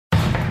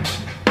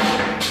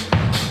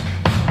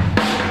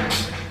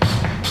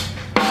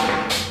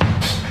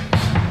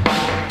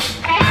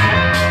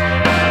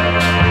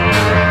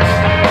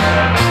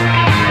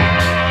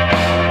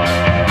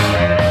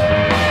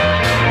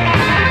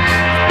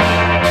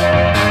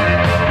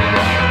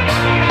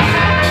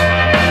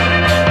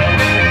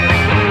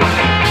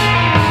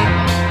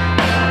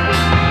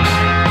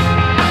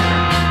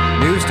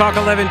Talk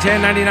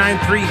 1110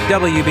 99.3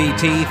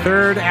 WBT,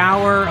 third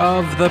hour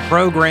of the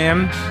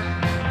program,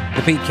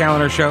 The Pete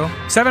Kaliner Show.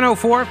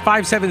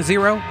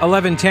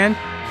 704-570-1110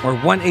 or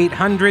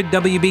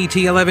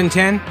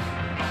 1-800-WBT-1110.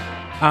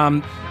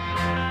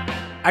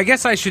 I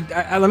guess I should,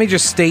 let me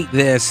just state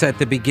this at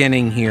the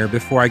beginning here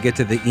before I get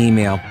to the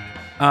email.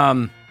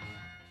 I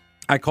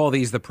call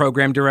these the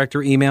program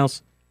director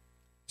emails.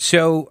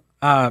 So,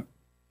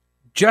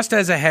 just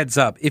as a heads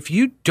up, if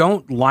you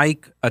don't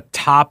like a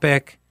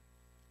topic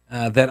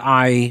that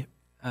I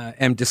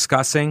am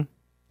discussing,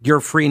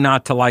 you're free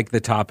not to like the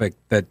topic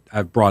that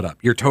I've brought up.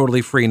 You're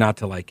totally free not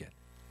to like it.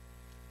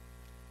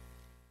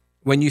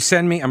 When you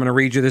send me, I'm going to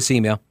read you this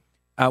email.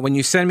 When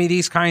you send me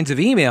these kinds of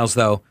emails,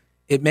 though,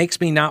 it makes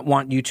me not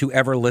want you to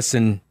ever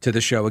listen to the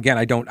show again.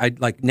 I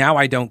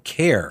don't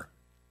care.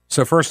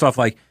 So first off,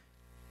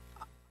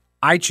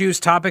 I choose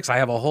topics. I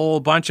have a whole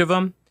bunch of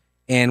them,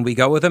 and we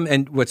go with them.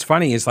 And what's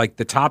funny is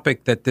the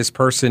topic that this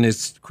person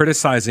is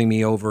criticizing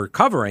me over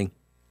covering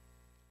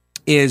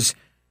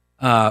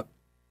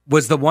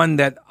was the one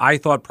that I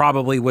thought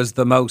probably was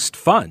the most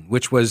fun,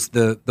 which was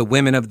the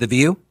women of The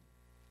View.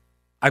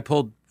 I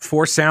pulled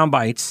 4 sound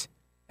bites,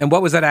 and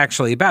what was that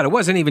actually about? It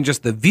wasn't even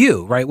just The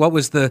View, right? What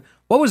was the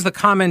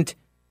comment?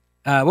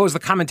 What was the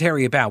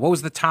commentary about? What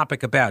was the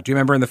topic about? Do you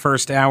remember in the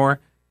first hour?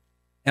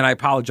 And I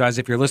apologize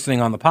if you're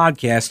listening on the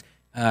podcast.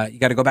 You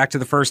got to go back to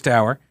the first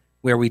hour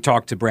where we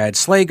talked to Brad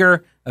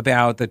Slager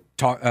about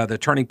the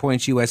Turning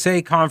Points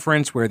USA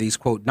conference where these,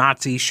 quote,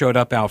 Nazis showed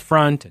up out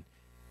front.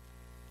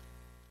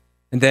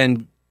 And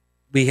then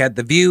we had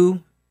The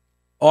View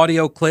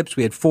audio clips.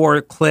 We had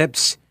 4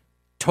 clips,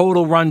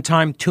 total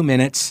runtime, 2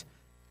 minutes,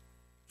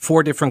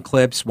 4 different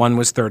clips. One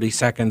was 30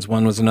 seconds.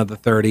 One was another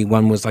 30.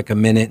 One was a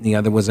minute and the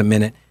other was a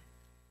minute.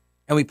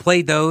 And we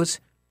played those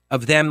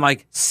of them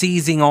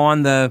seizing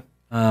on the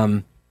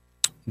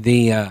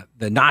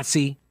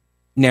Nazi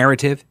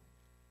narrative.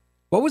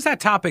 What was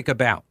that topic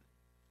about?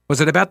 Was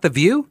it about The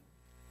View?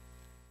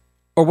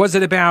 Or was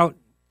it about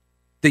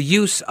the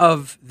use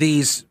of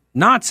these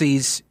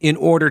Nazis in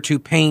order to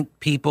paint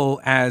people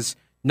as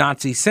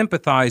Nazi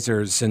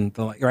sympathizers? And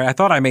I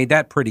thought I made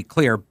that pretty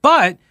clear.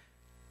 But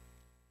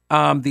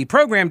the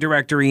program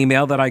director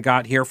email that I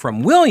got here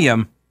from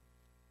William,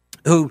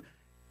 who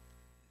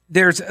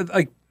there's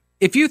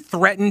if you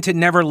threaten to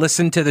never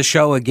listen to the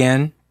show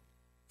again,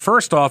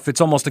 first off,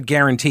 it's almost a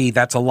guarantee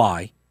that's a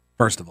lie,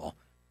 first of all.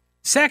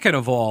 Second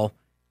of all,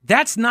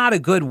 that's not a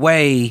good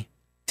way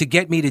to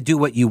get me to do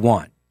what you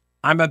want.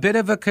 I'm a bit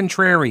of a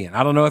contrarian.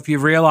 I don't know if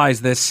you've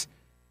realized this.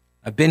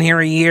 I've been here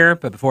a year,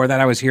 but before that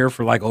I was here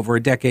for over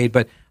a decade.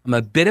 But I'm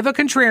a bit of a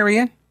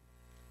contrarian.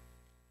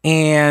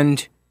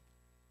 And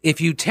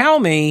if you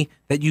tell me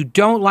that you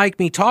don't like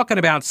me talking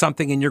about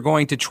something and you're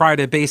going to try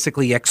to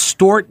basically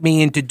extort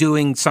me into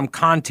doing some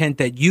content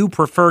that you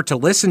prefer to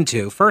listen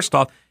to, first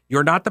off,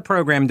 you're not the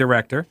program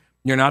director.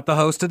 You're not the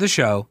host of the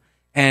show.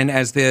 And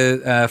as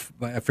I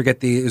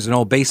forget, it was an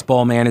old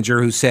baseball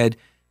manager who said,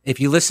 if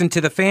you listen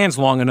to the fans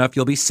long enough,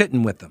 you'll be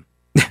sitting with them,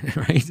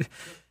 right?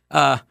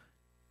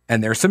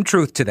 And there's some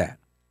truth to that.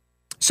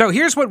 So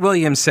here's what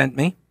William sent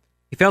me.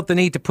 He felt the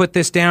need to put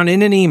this down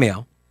in an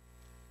email.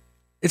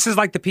 This is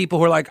like the people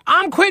who are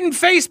I'm quitting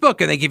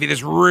Facebook, and they give you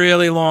this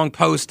really long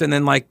post, and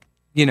then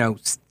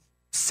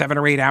 7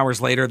 or 8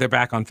 hours later, they're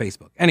back on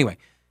Facebook. Anyway,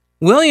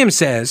 William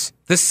says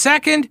the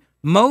subject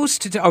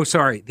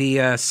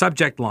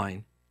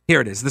line. Here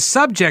it is. The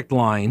subject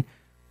line,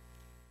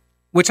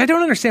 which I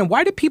don't understand.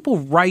 Why do people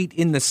write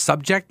in the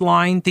subject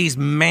line these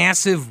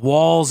massive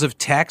walls of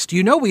text?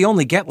 We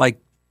only get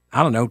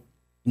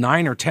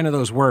 9 or 10 of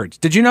those words.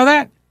 Did you know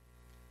that?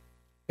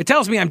 It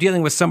tells me I'm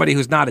dealing with somebody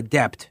who's not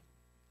adept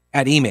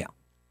at email,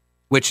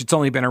 which it's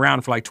only been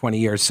around for 20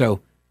 years.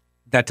 So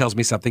that tells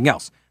me something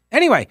else.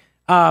 Anyway,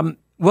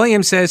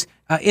 William says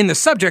in the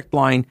subject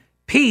line,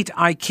 Pete,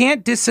 I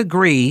can't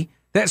disagree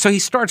that. So he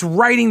starts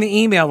writing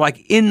the email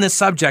in the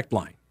subject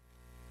line.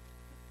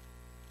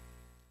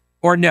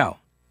 Or no?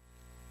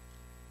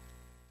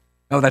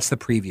 Oh, that's the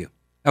preview.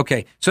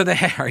 Okay, so all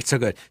right, so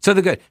good. So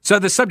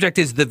the subject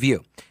is The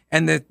View.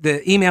 And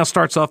the email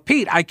starts off,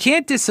 Pete, I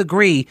can't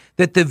disagree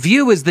that The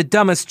View is the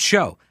dumbest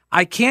show.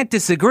 I can't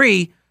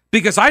disagree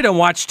because I don't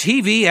watch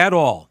TV at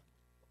all.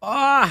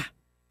 Oh,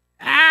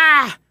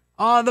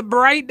 the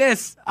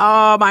brightness.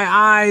 Oh, my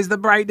eyes, the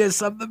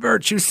brightness of the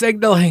virtue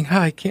signaling. Oh,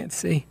 I can't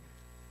see.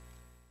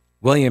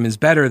 William is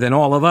better than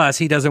all of us.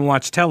 He doesn't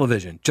watch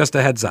television. Just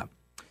a heads up.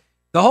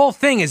 The whole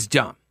thing is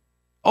dumb.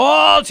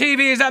 All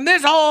TV is dumb.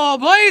 This whole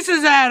place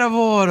is out of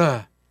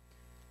order.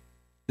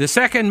 The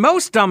second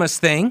most dumbest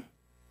thing,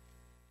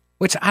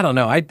 which I don't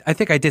know, I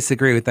think I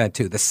disagree with that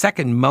too. The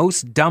second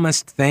most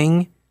dumbest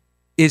thing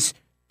is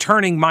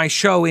turning my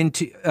show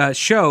into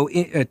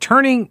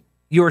turning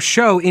your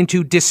show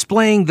into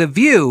displaying The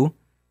View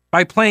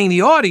by playing the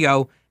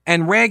audio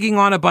and ragging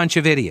on a bunch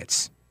of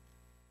idiots.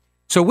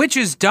 So which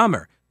is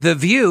dumber? The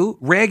View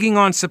ragging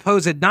on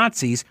supposed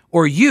Nazis,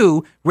 or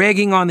you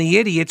ragging on the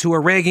idiots who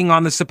are ragging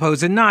on the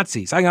supposed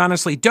Nazis? I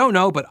honestly don't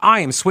know, but I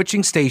am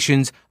switching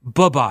stations.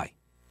 Bye-bye.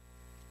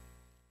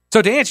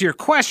 So to answer your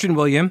question,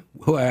 William,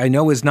 who I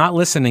know is not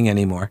listening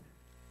anymore,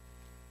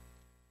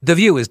 The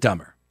View is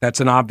dumber. That's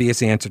an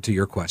obvious answer to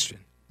your question.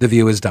 The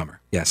View is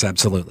dumber. Yes,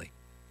 absolutely.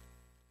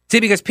 See,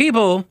 because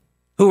people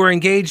who are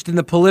engaged in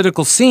the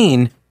political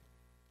scene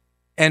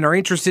and are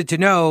interested to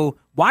know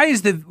why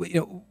is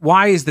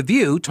the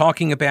View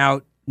talking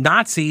about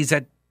Nazis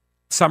at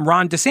some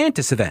Ron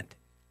DeSantis event?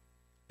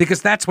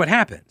 Because that's what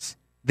happens.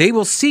 They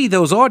will see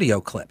those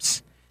audio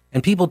clips,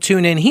 and people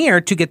tune in here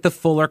to get the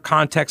fuller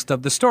context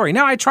of the story.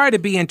 Now, I try to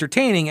be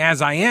entertaining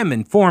as I am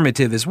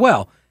informative as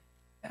well.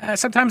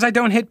 Sometimes I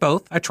don't hit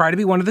both. I try to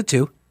be one of the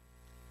two.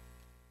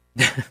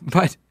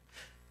 But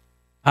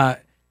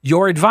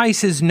your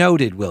advice is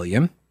noted,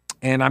 William,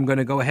 and I'm going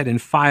to go ahead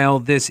and file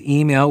this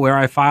email where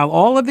I file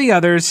all of the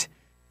others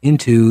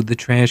into the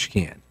trash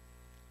can.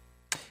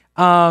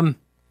 So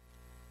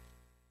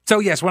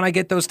yes, when I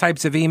get those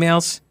types of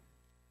emails,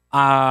 so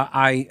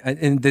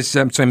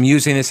I'm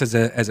using this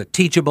as a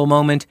teachable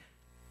moment.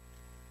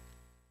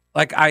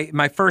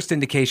 My first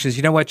indication is,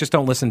 you know what? Just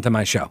don't listen to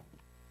my show.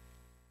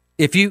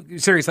 If you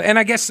seriously, and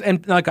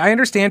I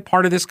understand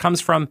part of this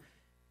comes from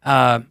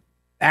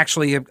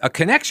actually a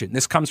connection.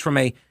 This comes from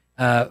a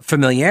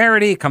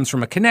familiarity. It comes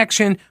from a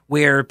connection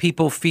where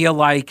people feel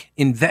like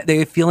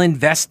they feel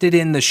invested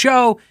in the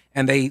show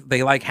and they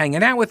like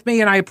hanging out with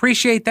me, and I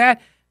appreciate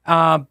that.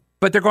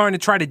 But they're going to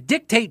try to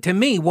dictate to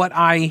me what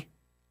I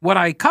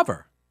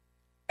cover.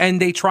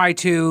 And they try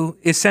to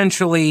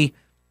essentially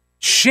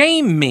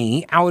shame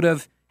me out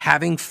of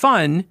having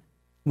fun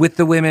with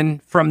the women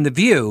from The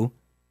View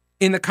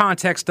in the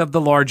context of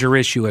the larger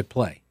issue at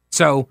play.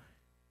 So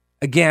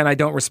again, I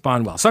don't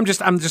respond well. So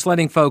I'm just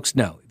letting folks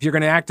know. If you're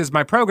going to act as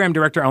my program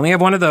director, I only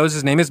have one of those.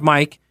 His name is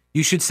Mike.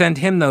 You should send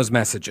him those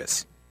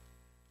messages.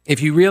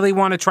 If you really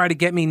want to try to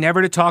get me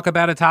never to talk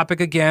about a topic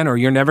again, or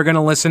you're never going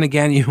to listen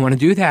again, you want to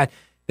do that,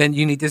 then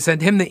you need to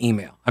send him the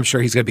email. I'm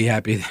sure he's going to be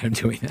happy that I'm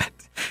doing that.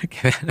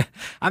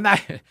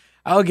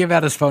 I'll give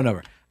out his phone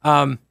number.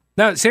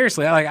 No,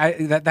 seriously,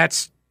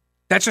 that's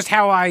just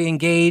how I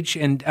engage,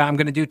 and I'm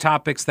going to do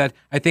topics that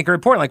I think are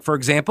important. Like, for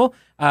example,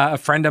 a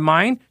friend of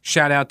mine,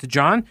 shout out to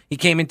John, he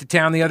came into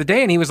town the other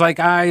day, and he was like,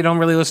 I don't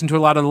really listen to a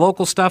lot of the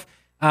local stuff,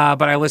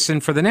 but I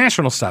listen for the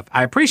national stuff.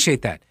 I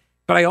appreciate that.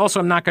 But I also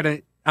am not going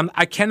to,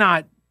 I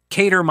cannot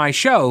cater my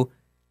show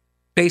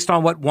based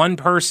on what one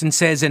person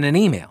says in an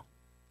email.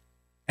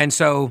 And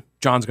so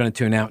John's going to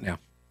tune out now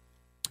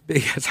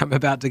because I'm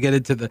about to get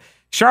into the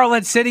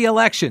Charlotte City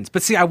elections.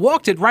 But see, I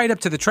walked it right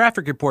up to the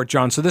traffic report,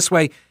 John. So this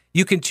way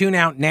you can tune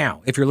out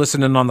now if you're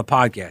listening on the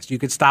podcast. You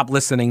could stop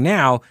listening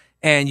now,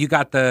 and you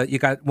got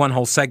one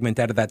whole segment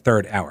out of that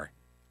third hour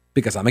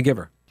because I'm a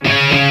giver.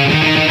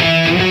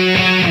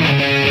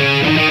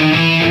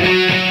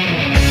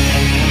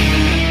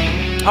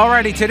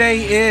 Alrighty,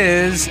 today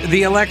is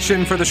the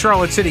election for the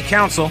Charlotte City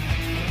Council.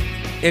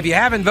 If you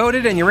haven't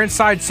voted and you're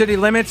inside city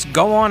limits,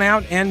 go on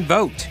out and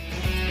vote.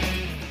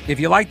 If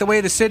you like the way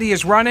the city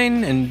is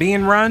running and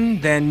being run,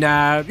 then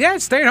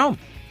stay at home.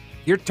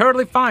 You're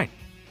totally fine.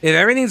 If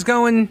everything's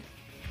going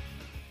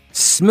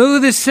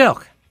smooth as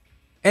silk,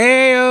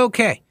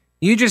 A-okay.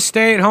 You just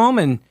stay at home,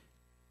 and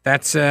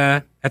that's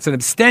an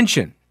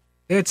abstention.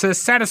 It's a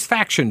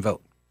satisfaction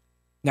vote.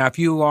 Now, if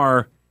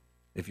you're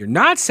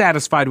not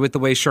satisfied with the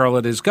way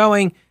Charlotte is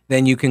going,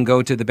 then you can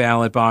go to the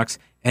ballot box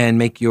and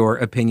make your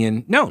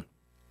opinion known.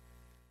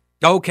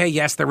 Okay,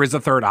 yes, there is a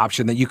third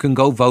option that you can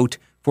go vote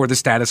for the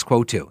status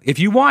quo too, if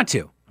you want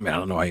to. I mean, I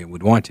don't know why you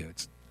would want to.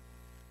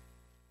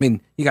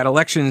 You got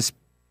elections.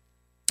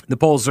 The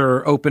polls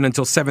are open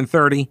until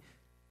 7:30.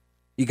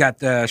 You got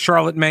the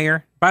Charlotte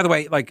mayor. By the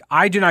way,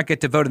 I do not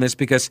get to vote in this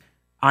because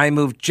I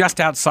moved just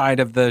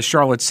outside of the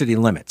Charlotte city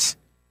limits.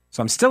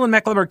 So I'm still in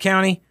Mecklenburg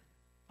County.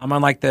 I'm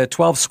on the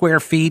 12 square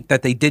feet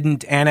that they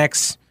didn't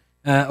annex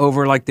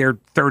over their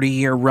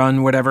 30-year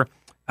run, whatever.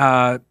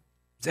 And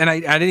I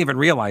didn't even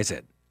realize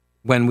it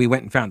when we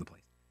went and found the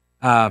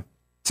place.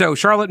 So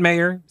Charlotte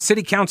mayor,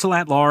 city council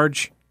at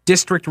large,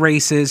 district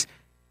races.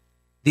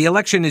 The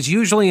election is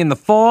usually in the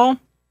fall.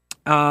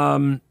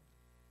 Joe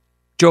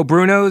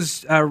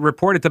Bruno's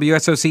report at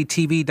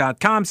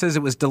WSOCTV.com says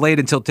it was delayed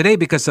until today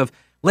because of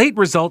late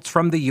results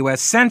from the U.S.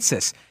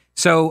 Census.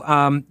 So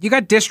you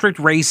got district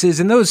races,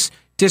 and those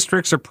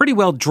districts are pretty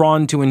well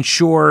drawn to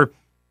ensure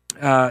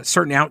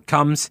certain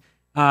outcomes.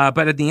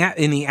 But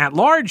in the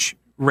at-large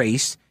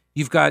race,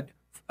 you've got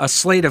a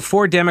slate of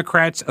 4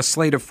 Democrats, a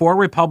slate of 4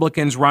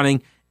 Republicans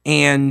running,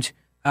 and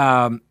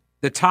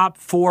the top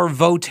 4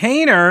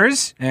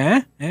 votainers,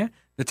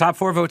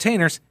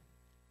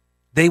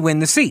 they win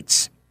the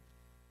seats.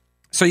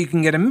 So you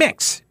can get a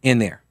mix in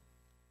there.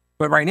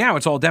 But right now,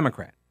 it's all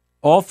Democrat.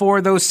 All 4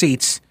 of those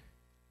seats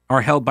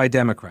are held by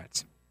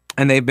Democrats.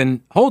 And they've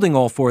been holding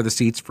all 4 of the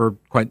seats for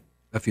quite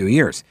a few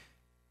years.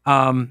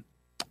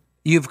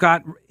 You've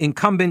got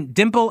incumbent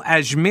Dimple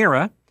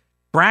Ajmera,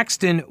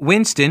 Braxton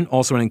Winston,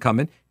 also an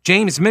incumbent,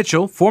 James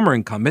Mitchell, former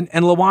incumbent,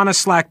 and Lawana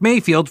Slack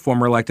Mayfield,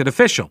 former elected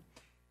official.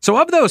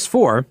 So of those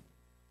 4,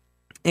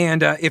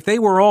 and if they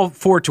were all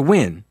 4 to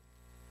win,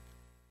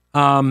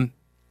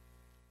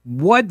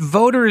 what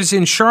voters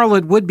in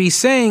Charlotte would be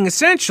saying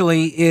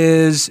essentially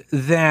is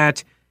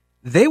that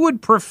they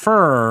would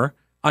prefer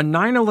a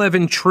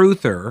 9/11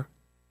 truther,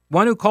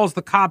 one who calls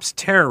the cops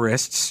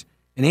terrorists,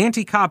 an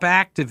anti-cop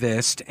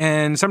activist,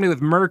 and somebody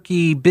with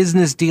murky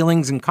business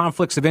dealings and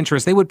conflicts of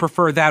interest. They would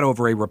prefer that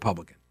over a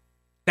Republican.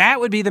 That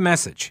would be the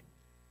message.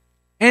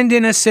 And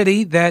in a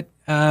city that,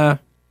 had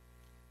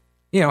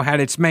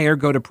its mayor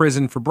go to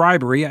prison for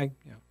bribery, I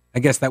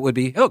guess that would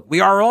be. Look,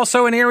 we are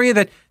also an area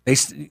that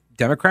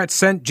Democrats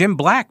sent Jim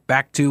Black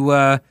back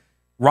to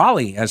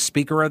Raleigh as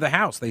Speaker of the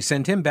House. They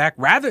sent him back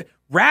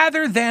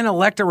rather than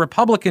elect a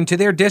Republican to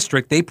their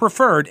district. They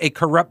preferred a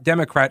corrupt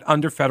Democrat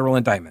under federal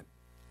indictment.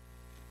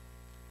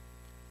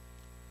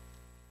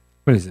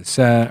 What is this?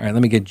 All right,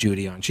 let me get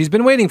Judy on. She's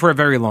been waiting for a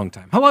very long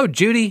time. Hello,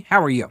 Judy.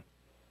 How are you?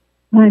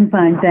 I'm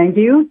fine, thank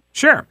you.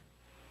 Sure.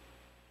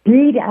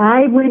 Pete,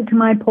 I went to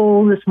my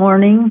poll this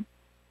morning,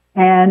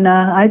 and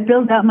I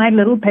filled out my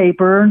little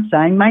paper,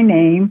 signed my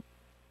name,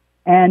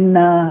 and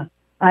I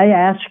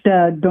asked,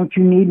 don't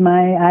you need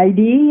my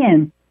ID?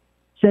 And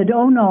said,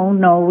 oh,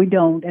 no, we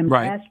don't, and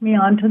passed me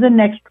on to the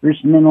next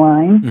person in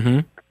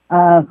line,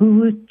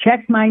 who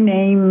checked my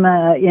name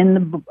in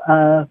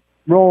the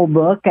roll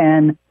book,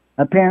 and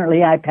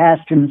apparently I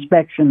passed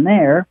inspection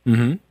there.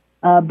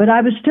 But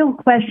I was still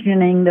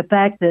questioning the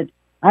fact that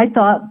I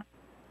thought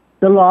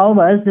the law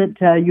was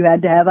that you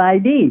had to have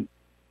ID.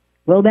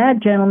 Well, that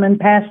gentleman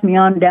passed me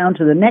on down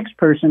to the next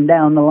person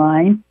down the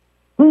line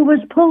who was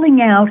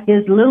pulling out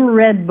his little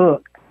red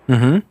book.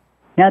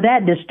 Now,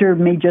 that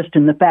disturbed me just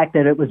in the fact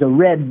that it was a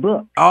red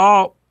book.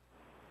 Oh.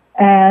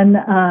 And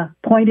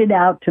pointed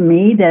out to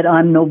me that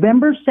on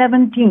November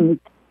 17th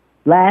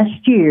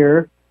last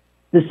year,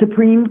 the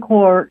Supreme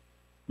Court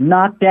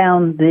knocked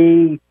down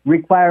the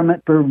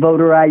requirement for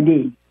voter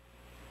ID.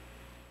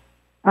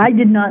 I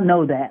did not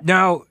know that.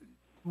 No,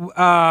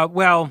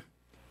 well,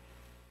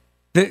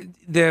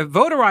 the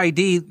voter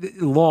ID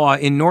law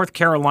in North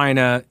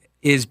Carolina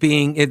is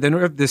being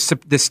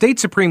the state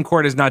Supreme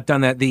Court has not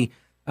done that.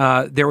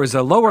 There was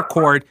a lower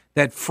court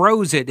that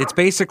froze it. It's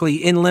basically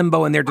in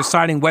limbo, and they're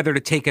deciding whether to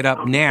take it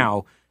up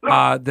now.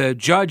 The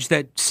judge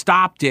that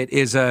stopped it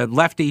is a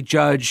lefty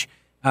judge.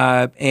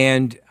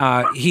 And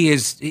he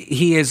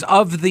is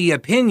of the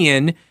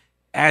opinion,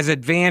 as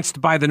advanced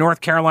by the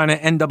North Carolina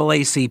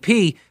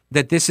NAACP,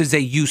 that this is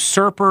a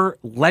usurper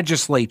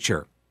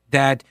legislature,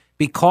 that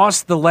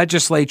because the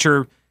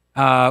legislature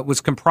was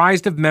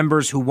comprised of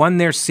members who won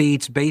their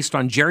seats based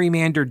on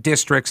gerrymandered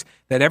districts,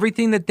 that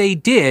everything that they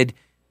did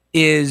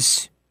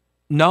is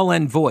null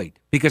and void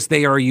because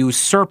they are a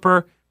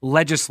usurper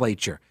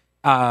legislature.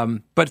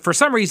 But for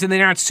some reason,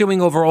 they're not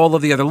suing over all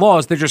of the other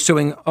laws. They're just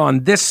suing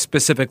on this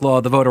specific law,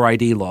 the voter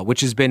ID law,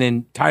 which has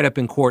been tied up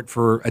in court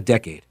for a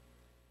decade.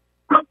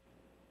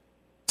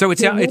 So who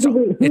is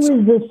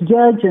this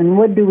judge, and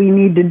what do we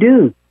need to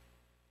do?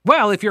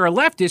 Well, if you're a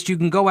leftist, you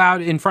can go out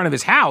in front of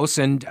his house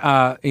and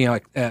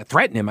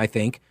threaten him, I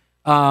think.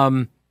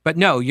 But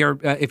no,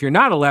 if you're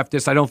not a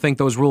leftist, I don't think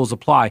those rules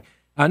apply.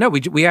 No,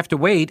 we have to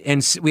wait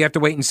and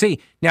see.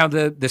 Now,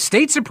 the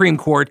state Supreme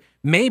Court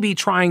may be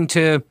trying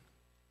to.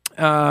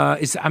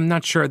 I'm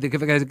not sure. They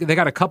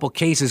got a couple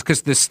cases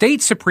because the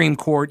state Supreme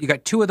Court, you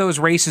got two of those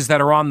races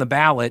that are on the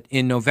ballot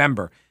in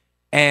November.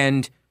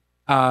 And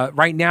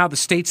right now, the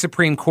state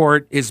Supreme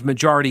Court is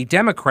majority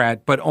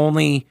Democrat, but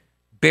only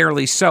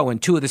barely so.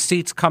 And two of the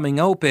seats coming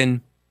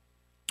open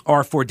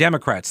are for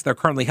Democrats. They're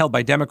currently held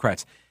by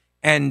Democrats.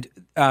 And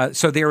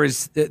so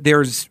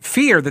there's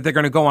fear that they're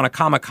going to go on a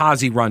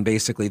kamikaze run,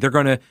 basically. They're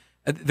going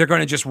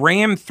to just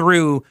ram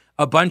through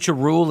a bunch of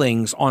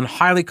rulings on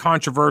highly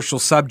controversial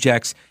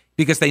subjects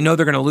because they know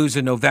they're going to lose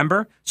in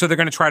November. So they're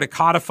going to try to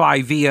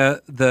codify via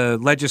the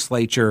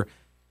legislature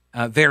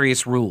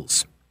various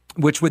rules,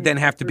 which would then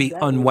have to be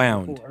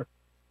unwound.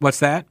 What's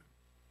that?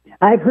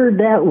 I've heard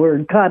that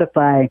word,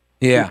 codify,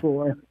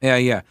 before.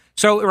 Yeah.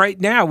 So right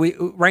now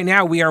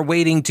we are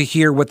waiting to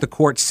hear what the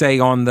courts say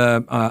on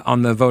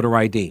the voter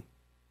ID.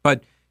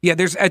 But yeah,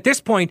 at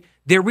this point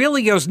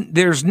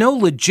there's no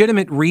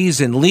legitimate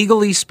reason,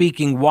 legally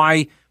speaking,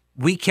 why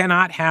we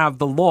cannot have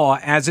the law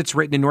as it's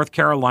written in North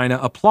Carolina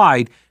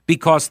applied,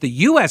 because the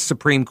U.S.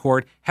 Supreme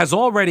Court has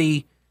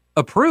already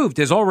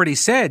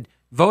said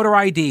voter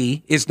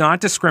ID is not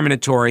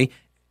discriminatory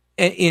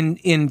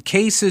in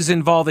cases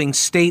involving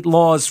state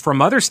laws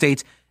from other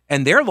states,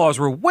 and their laws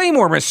were way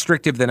more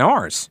restrictive than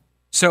ours.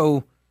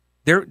 So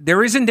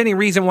there isn't any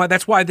reason why.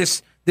 That's why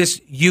this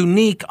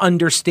unique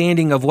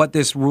understanding of what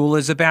this rule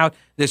is about,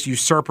 this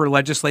usurper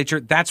legislature,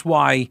 that's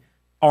why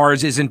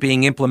ours isn't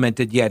being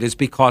implemented yet, is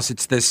because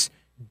it's this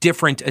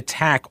different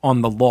attack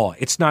on the law.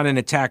 It's not an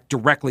attack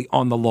directly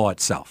on the law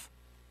itself.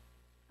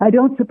 I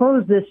don't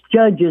suppose this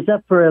judge is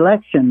up for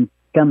election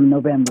come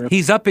November.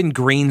 He's up in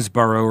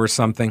Greensboro or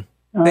something.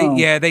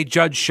 Oh. They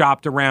judge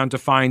shopped around to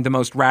find the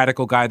most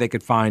radical guy they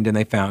could find, and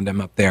they found him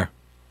up there.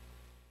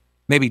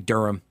 Maybe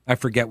Durham. I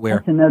forget where.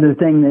 That's another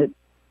thing that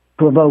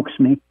provokes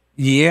me.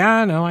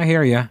 Yeah, no, I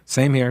hear you.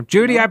 Same here.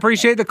 Judy, I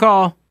appreciate the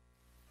call.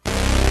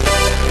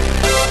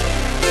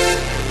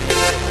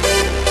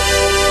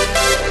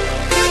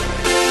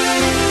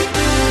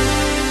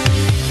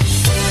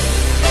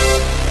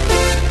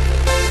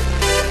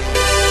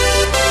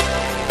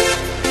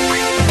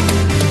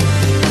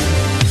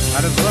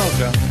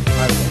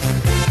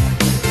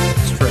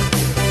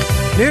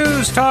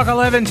 News Talk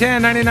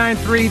 1110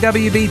 99.3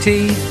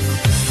 WBT.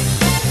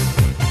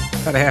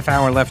 Got a half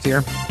hour left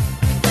here.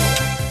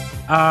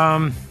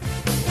 Got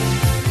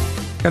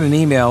an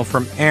email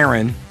from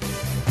Aaron.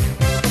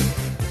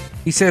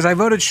 He says, I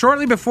voted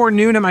shortly before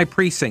noon in my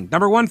precinct,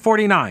 number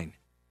 149.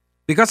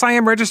 Because I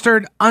am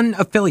registered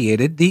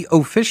unaffiliated, the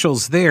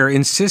officials there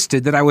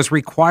insisted that I was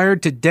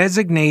required to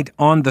designate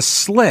on the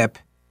slip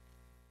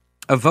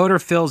a voter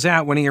fills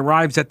out when he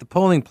arrives at the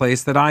polling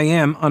place that I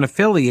am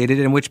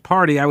unaffiliated and which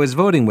party I was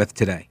voting with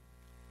today.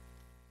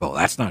 Well,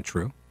 that's not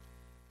true.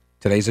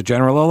 Today's a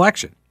general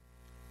election.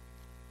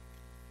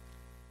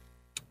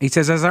 He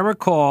says, as I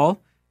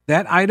recall,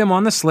 that item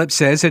on the slip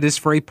says it is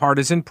for a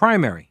partisan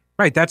primary.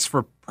 Right, that's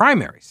for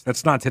primaries.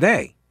 That's not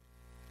today.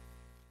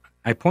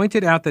 I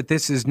pointed out that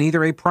this is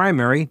neither a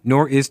primary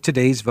nor is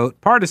today's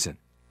vote partisan.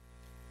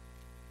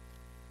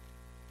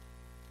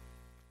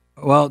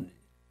 Well,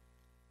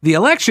 the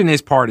election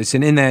is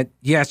partisan in that,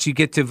 yes, you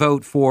get to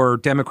vote for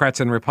Democrats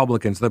and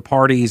Republicans. The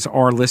parties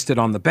are listed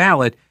on the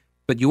ballot,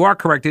 but you are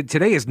corrected.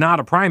 Today is not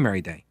a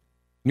primary day.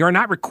 You're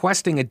not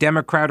requesting a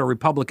Democrat or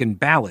Republican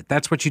ballot.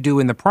 That's what you do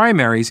in the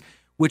primaries,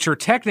 which are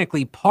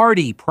technically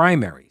party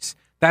primaries.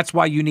 That's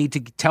why you need to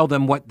tell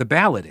them what the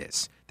ballot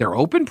is. They're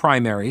open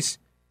primaries,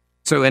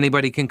 so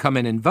anybody can come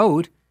in and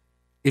vote.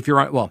 If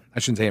you're, well, I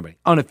shouldn't say anybody.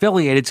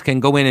 Unaffiliateds can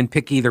go in and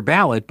pick either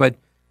ballot, but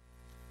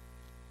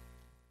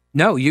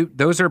no,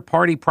 those are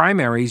party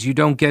primaries. You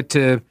don't get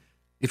to,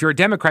 if you're a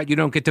Democrat, you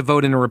don't get to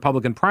vote in a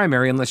Republican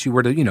primary unless you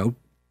were to,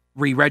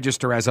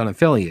 re-register as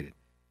unaffiliated.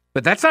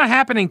 But that's not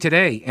happening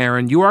today,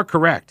 Aaron. You are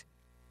correct.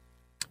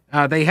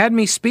 They had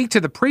me speak to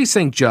the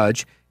precinct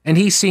judge, and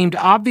he seemed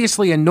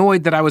obviously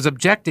annoyed that I was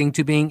objecting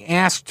to being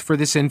asked for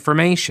this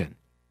information.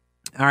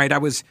 All right, I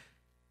was,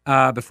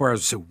 before I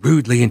was so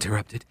rudely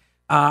interrupted,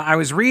 I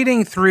was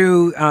reading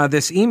through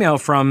this email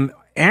from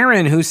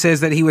Aaron who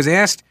says that he was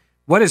asked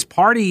what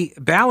party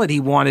ballot he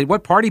wanted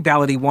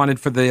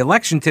for the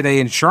election today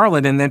in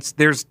Charlotte, and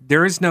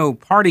there is no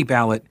party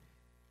ballot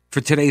for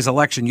today's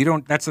election.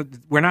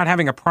 We're not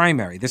having a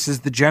primary. This is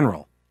the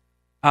general.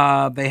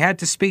 They had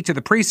to speak to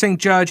the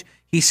precinct judge.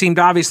 He seemed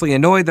obviously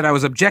annoyed that I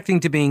was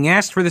objecting to being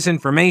asked for this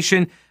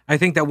information. I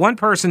think that one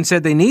person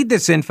said they need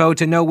this info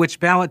to know which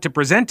ballot to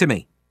present to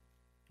me.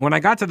 When I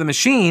got to the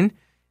machine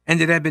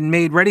and it had been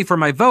made ready for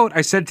my vote,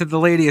 I said to the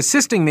lady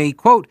assisting me,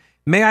 quote,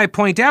 may I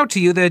point out to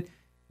you that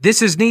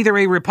this is neither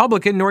a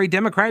Republican nor a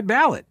Democrat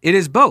ballot. It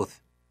is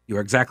both. You are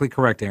exactly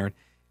correct, Aaron.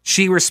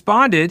 She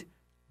responded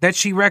that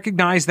she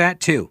recognized that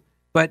too,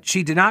 but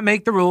she did not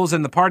make the rules,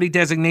 and the party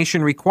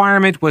designation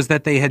requirement was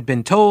that they had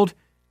been told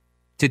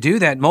to do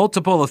that.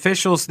 Multiple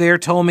officials there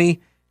told me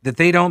that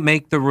they don't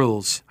make the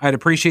rules. I'd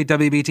appreciate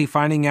WBT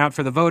finding out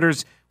for the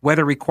voters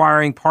whether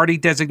requiring party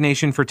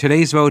designation for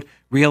today's vote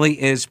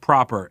really is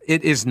proper.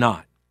 It is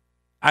not.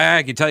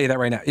 I can tell you that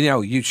right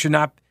now. You should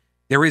not.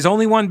 There is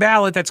only one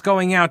ballot that's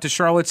going out to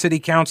Charlotte City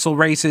Council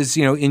races,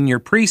 in your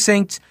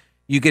precinct.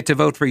 You get to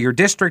vote for your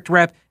district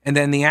rep, and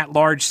then the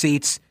at-large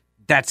seats,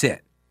 that's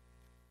it.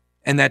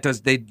 And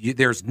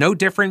there's no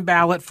different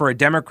ballot for a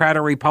Democrat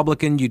or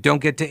Republican. You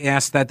don't get to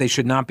ask that. They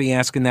should not be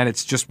asking that.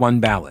 It's just one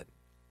ballot.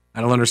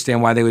 I don't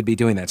understand why they would be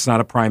doing that. It's not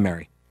a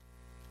primary.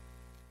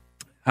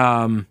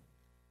 So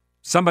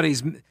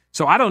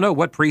I don't know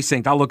what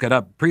precinct. I'll look it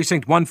up.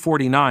 Precinct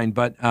 149,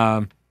 but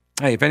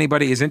hey, if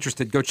anybody is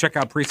interested, go check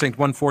out Precinct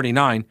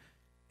 149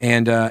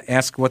 and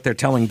ask what they're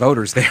telling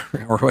voters there,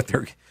 or what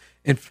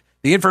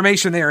the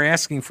information they are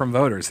asking from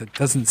voters. It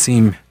doesn't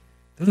seem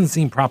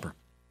proper.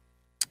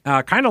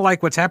 Kind of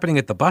like what's happening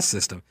at the bus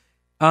system.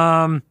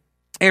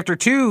 After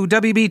 2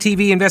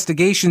 WBTV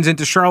investigations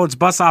into Charlotte's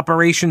bus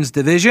operations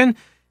division,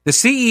 the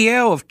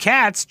CEO of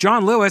CATS,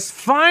 John Lewis,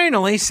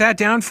 finally sat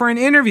down for an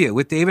interview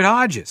with David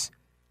Hodges.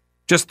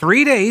 Just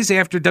 3 days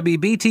after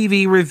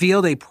WBTV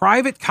revealed a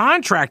private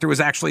contractor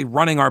was actually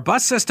running our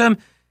bus system,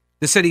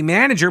 the city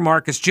manager,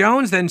 Marcus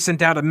Jones, then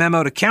sent out a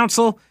memo to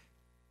council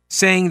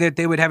saying that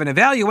they would have an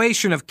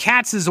evaluation of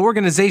CATS's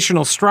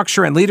organizational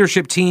structure and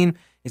leadership team.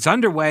 It's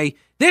underway.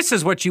 This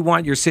is what you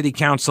want your city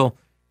council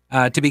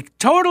to be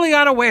totally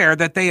unaware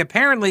that they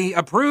apparently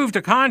approved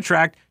a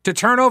contract to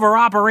turn over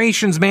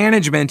operations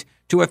management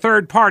to a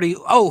third party,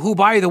 who,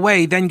 by the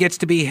way, then gets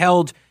to be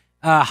held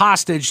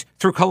hostage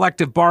through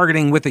collective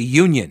bargaining with a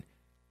union.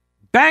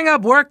 Bang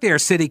up work there,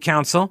 city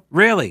council.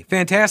 Really,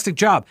 fantastic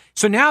job.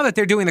 So now that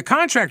they're doing the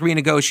contract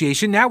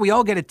renegotiation, now we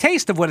all get a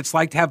taste of what it's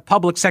like to have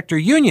public sector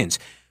unions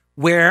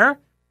where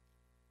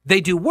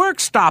they do work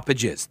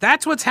stoppages.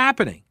 That's what's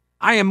happening.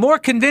 I am more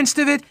convinced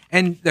of it,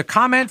 and the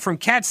comment from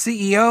CATS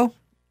CEO,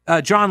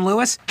 John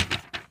Lewis,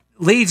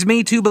 leads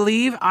me to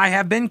believe I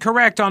have been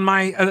correct on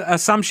my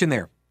assumption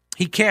there.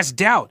 He cast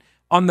doubt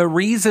on the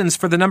reasons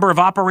for the number of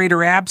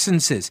operator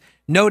absences,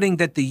 noting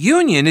that the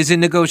union is in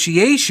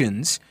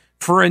negotiations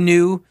for a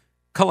new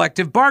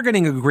collective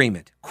bargaining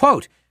agreement.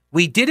 Quote,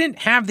 we didn't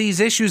have these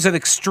issues of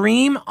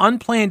extreme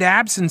unplanned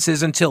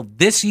absences until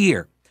this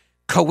year.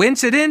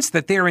 Coincidence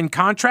that they're in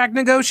contract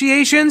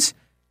negotiations?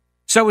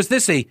 So is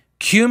this a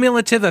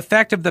cumulative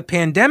effect of the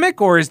pandemic,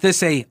 or is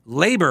this a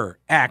labor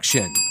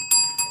action?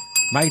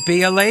 Might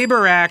be a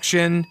labor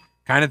action.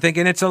 Kind of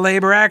thinking it's a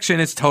labor action.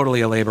 It's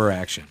totally a labor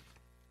action.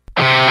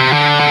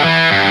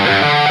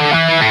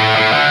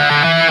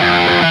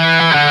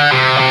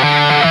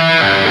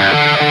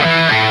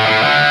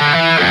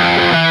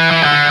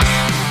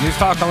 News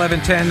Talk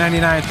 1110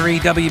 99.3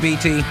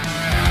 WBT.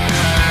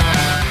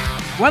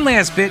 One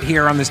last bit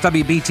here on this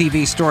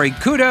WBTV story.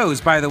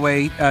 Kudos, by the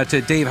way, to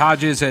Dave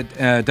Hodges at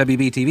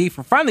WBTV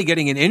for finally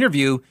getting an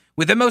interview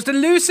with the most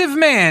elusive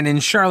man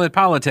in Charlotte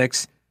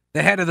politics,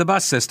 the head of the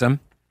bus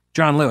system,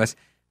 John Lewis.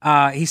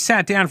 He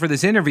sat down for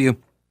this interview,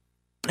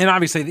 and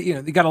obviously,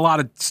 they got a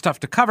lot of stuff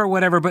to cover,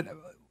 whatever, but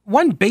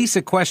one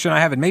basic question I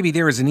have, and maybe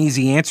there is an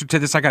easy answer to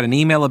this, I got an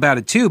email about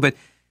it too, but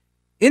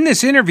in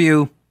this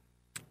interview,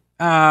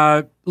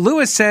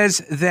 Lewis says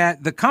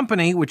that the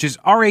company, which is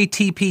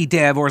RATP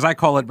Dev, or as I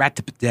call it,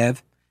 RATP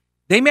Dev,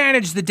 they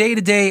manage the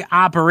day-to-day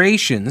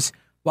operations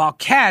while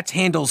CAT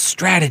handles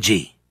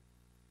strategy.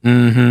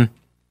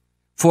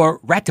 For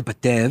RATP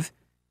Dev,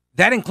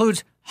 that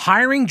includes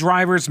hiring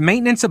drivers,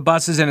 maintenance of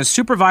buses, and a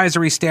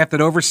supervisory staff that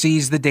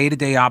oversees the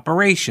day-to-day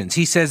operations.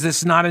 He says this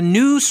is not a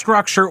new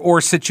structure or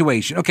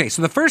situation. Okay,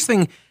 so the first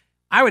thing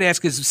I would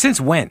ask is,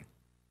 since when?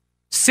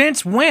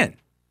 Since when?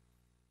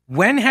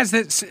 When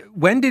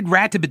did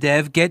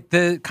RATP get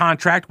the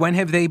contract? When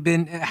have they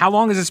been, how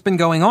long has this been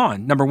going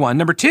on? Number one.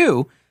 Number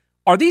two,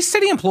 are these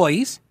city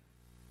employees,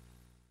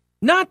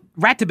 not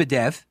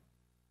RATP,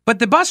 but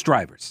the bus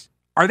drivers?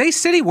 Are they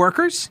city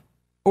workers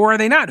or are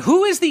they not?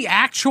 Who is the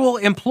actual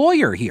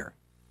employer here?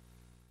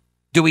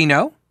 Do we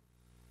know?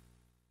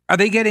 Are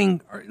they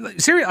getting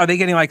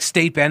like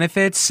state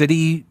benefits,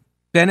 city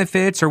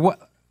benefits, or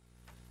what?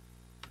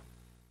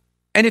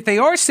 And if they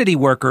are city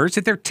workers,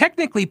 if they're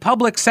technically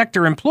public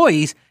sector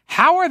employees,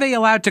 how are they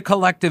allowed to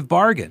collective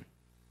bargain?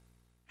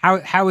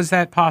 How is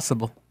that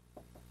possible?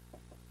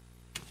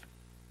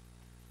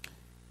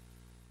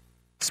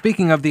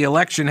 Speaking of the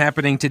election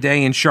happening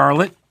today in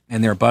Charlotte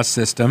and their bus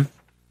system,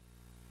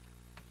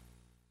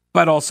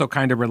 but also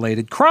kind of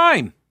related,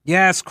 crime.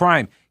 Yes,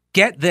 crime.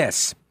 Get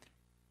this.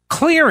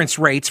 Clearance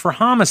rates for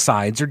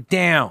homicides are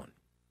down.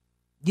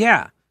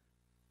 Yeah.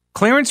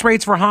 Clearance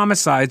rates for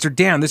homicides are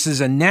down. This is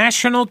a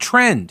national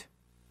trend.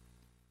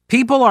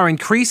 People are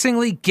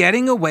increasingly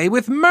getting away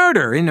with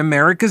murder in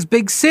America's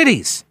big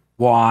cities.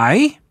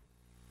 Why?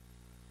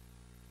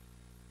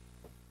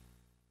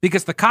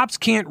 Because the cops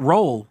can't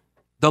roll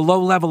the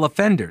low-level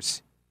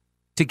offenders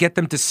to get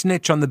them to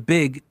snitch on the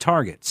big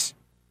targets.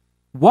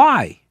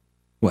 Why?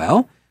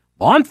 Well,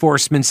 law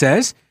enforcement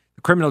says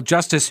the criminal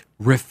justice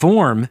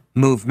reform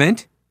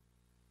movement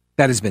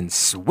that has been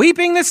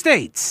sweeping the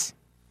states,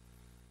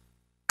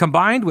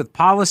 combined with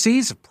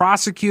policies of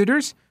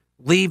prosecutors,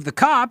 leave the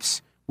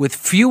cops with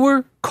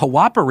fewer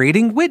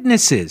cooperating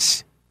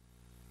witnesses.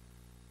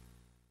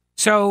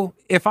 So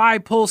if I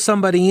pull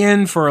somebody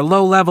in for a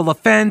low-level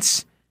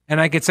offense, and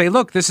I could say,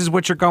 look, this is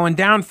what you're going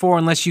down for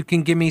unless you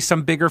can give me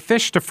some bigger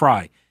fish to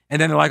fry.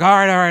 And then they're like, all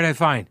right,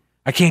 fine.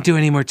 I can't do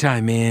any more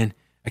time, man.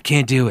 I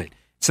can't do it.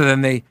 So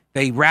then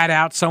they rat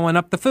out someone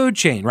up the food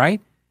chain, right?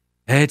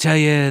 I tell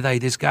you, like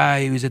this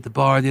guy who was at the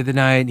bar the other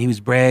night, and he was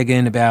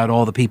bragging about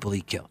all the people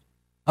he killed.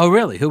 Oh,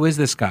 really? Who is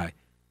this guy?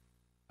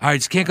 All right,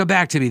 just can't go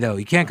back to me, though.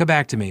 He can't go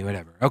back to me,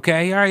 whatever.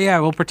 Okay, all right, yeah,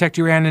 we'll protect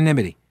your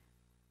anonymity.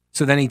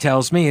 So then he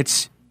tells me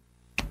it's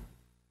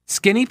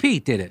Skinny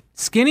Pete did it.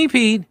 Skinny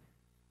Pete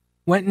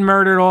went and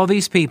murdered all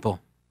these people.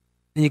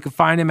 And you can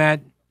find him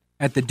at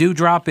the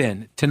Dewdrop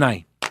Inn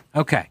tonight.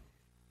 Okay.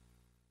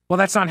 Well,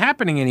 that's not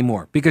happening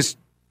anymore because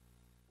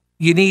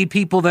you need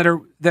people that are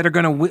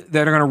going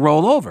to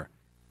roll over.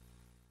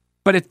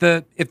 But if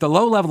the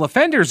low-level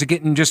offenders are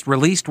getting just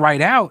released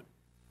right out,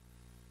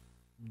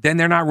 then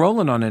they're not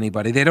rolling on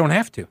anybody. They don't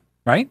have to,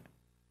 right?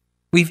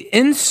 We've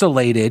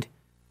insulated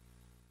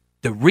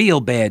the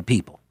real bad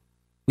people.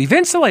 We've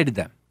insulated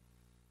them.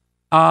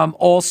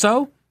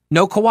 Also,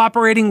 no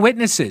cooperating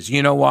witnesses.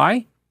 You know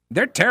why?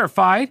 They're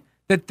terrified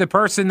that the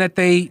person that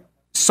they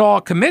saw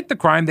commit the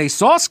crime, they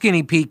saw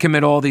Skinny Pete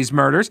commit all these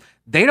murders.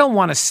 They don't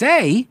want to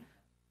say,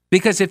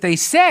 because if they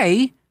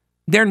say,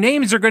 their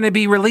names are going to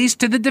be released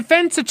to the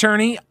defense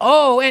attorney.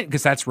 Oh,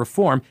 because that's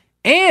reform.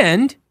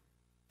 And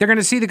they're going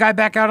to see the guy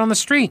back out on the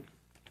street.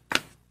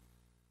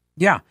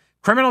 Yeah.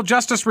 Criminal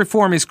justice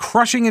reform is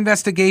crushing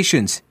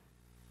investigations.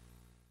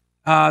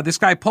 This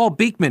guy, Paul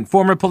Beekman,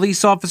 former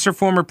police officer,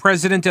 former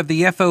president of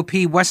the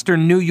FOP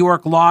Western New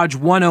York Lodge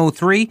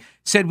 103,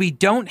 said we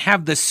don't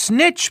have the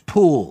snitch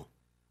pool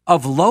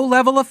of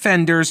low-level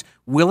offenders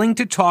willing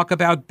to talk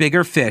about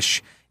bigger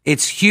fish.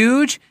 It's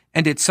huge,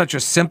 and it's such a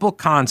simple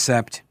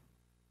concept.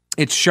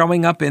 It's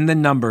showing up in the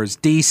numbers.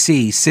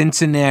 D.C.,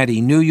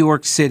 Cincinnati, New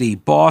York City,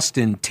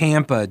 Boston,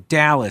 Tampa,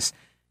 Dallas.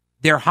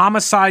 Their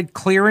homicide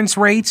clearance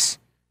rates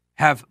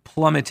have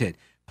plummeted.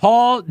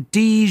 Paul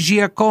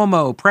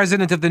DiGiacomo,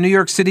 president of the New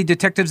York City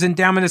Detectives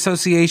Endowment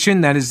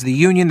Association, that is the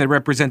union that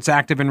represents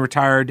active and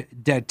retired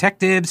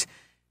detectives,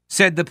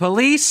 said the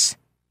police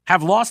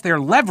have lost their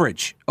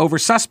leverage over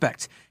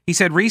suspects. He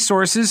said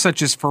resources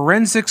such as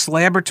forensics,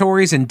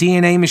 laboratories, and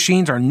DNA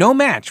machines are no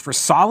match for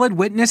solid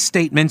witness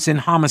statements in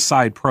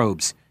homicide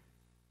probes.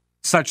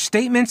 Such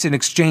statements in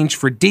exchange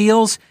for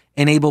deals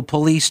enable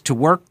police to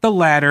work the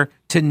ladder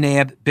to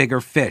nab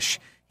bigger fish.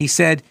 He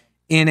said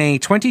in a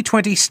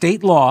 2020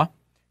 state law,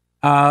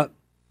 it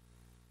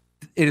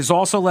has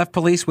also left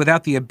police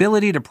without the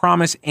ability to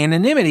promise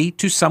anonymity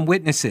to some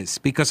witnesses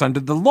because under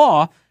the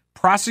law,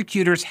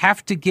 prosecutors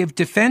have to give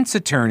defense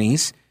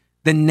attorneys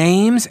the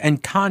names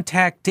and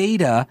contact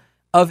data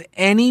of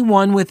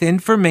anyone with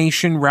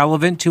information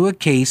relevant to a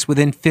case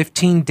within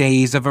 15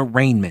 days of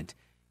arraignment,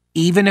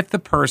 even if the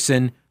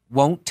person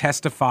won't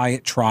testify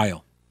at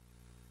trial.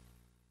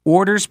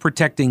 Orders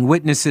protecting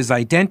witnesses'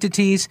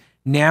 identities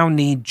now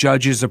need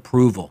judges'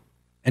 approval.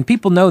 And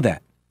people know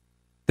that.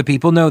 The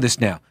people know this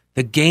now.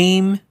 The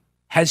game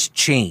has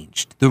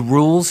changed. The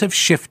rules have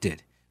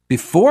shifted.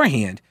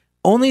 Beforehand,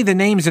 only the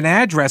names and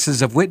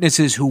addresses of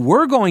witnesses who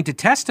were going to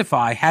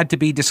testify had to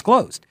be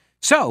disclosed.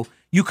 So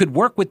you could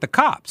work with the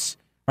cops,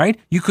 right?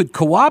 You could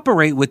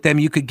cooperate with them.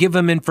 You could give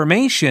them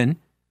information,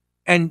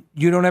 and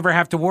you don't ever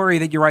have to worry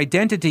that your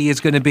identity is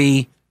going to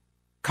be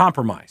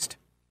compromised,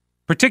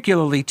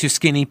 particularly to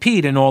Skinny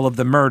Pete and all of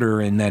the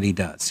murdering that he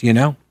does, you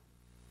know?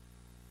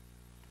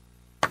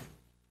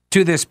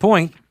 To this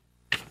point,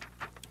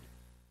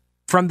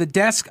 from the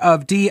desk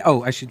of hang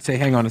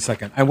on a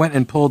second. I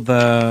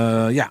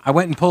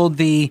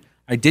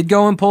did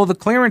go and pull the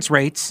clearance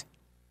rates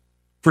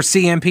for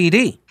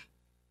CMPD.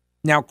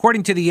 Now,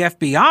 according to the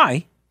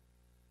FBI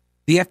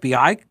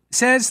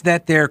says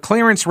that their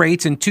clearance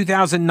rates in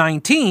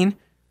 2019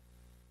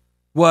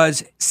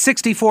 was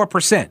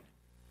 64%.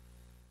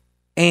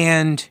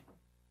 And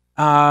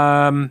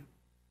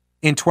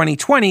in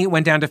 2020, it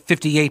went down to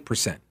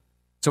 58%.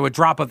 So a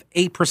drop of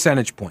 8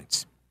 percentage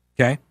points.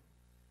 Okay.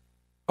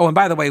 Oh, and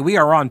by the way, we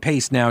are on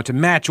pace now to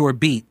match or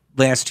beat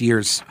last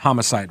year's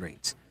homicide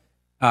rate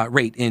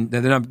in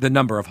the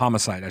number of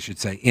homicide, I should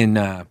say,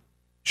 in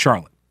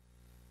Charlotte.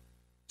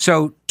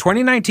 So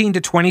 2019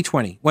 to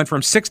 2020 went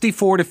from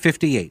 64 to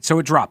 58. So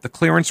it dropped. The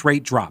clearance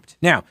rate dropped.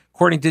 Now,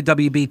 according to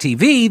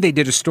WBTV, they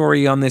did a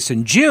story on this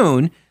in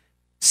June.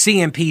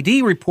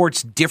 CMPD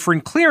reports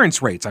different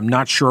clearance rates. I'm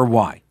not sure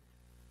why.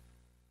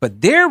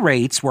 But their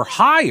rates were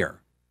higher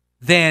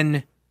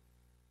than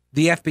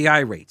the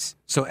FBI rates.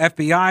 So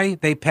FBI,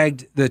 they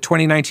pegged the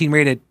 2019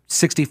 rate at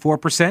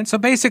 64%. So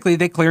basically,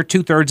 they cleared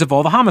 2/3 of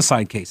all the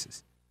homicide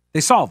cases. They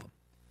solve them.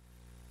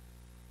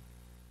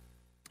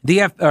 The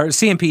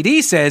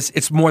CMPD says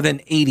it's more than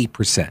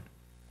 80%.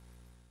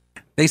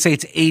 They say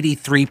it's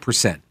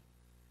 83%.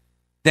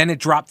 Then it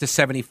dropped to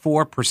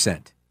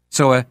 74%.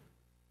 So a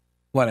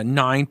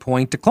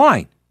 9-point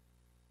decline,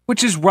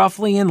 which is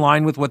roughly in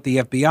line with what the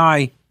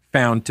FBI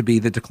found to be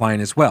the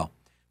decline as well.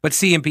 But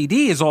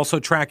CMPD is also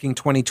tracking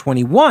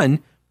 2021,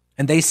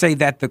 and they say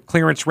that the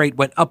clearance rate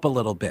went up a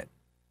little bit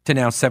to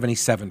now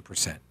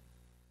 77%.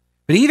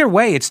 But either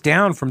way, it's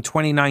down from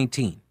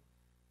 2019.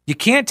 You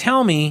can't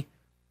tell me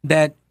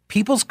that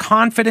people's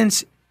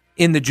confidence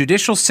in the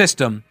judicial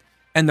system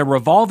and the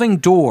revolving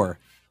door,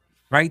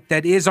 right,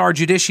 that is our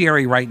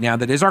judiciary right now,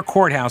 that is our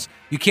courthouse,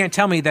 you can't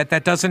tell me that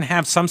that doesn't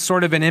have some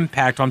sort of an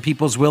impact on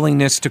people's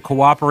willingness to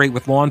cooperate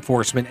with law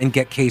enforcement and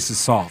get cases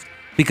solved.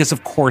 Because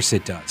of course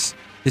it does.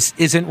 This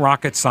isn't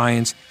rocket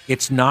science.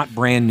 It's not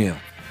brand new.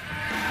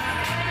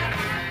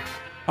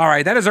 All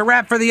right, that is a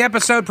wrap for the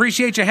episode.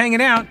 Appreciate you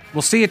hanging out.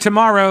 We'll see you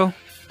tomorrow.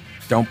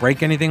 Don't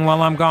break anything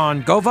while I'm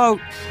gone. Go vote.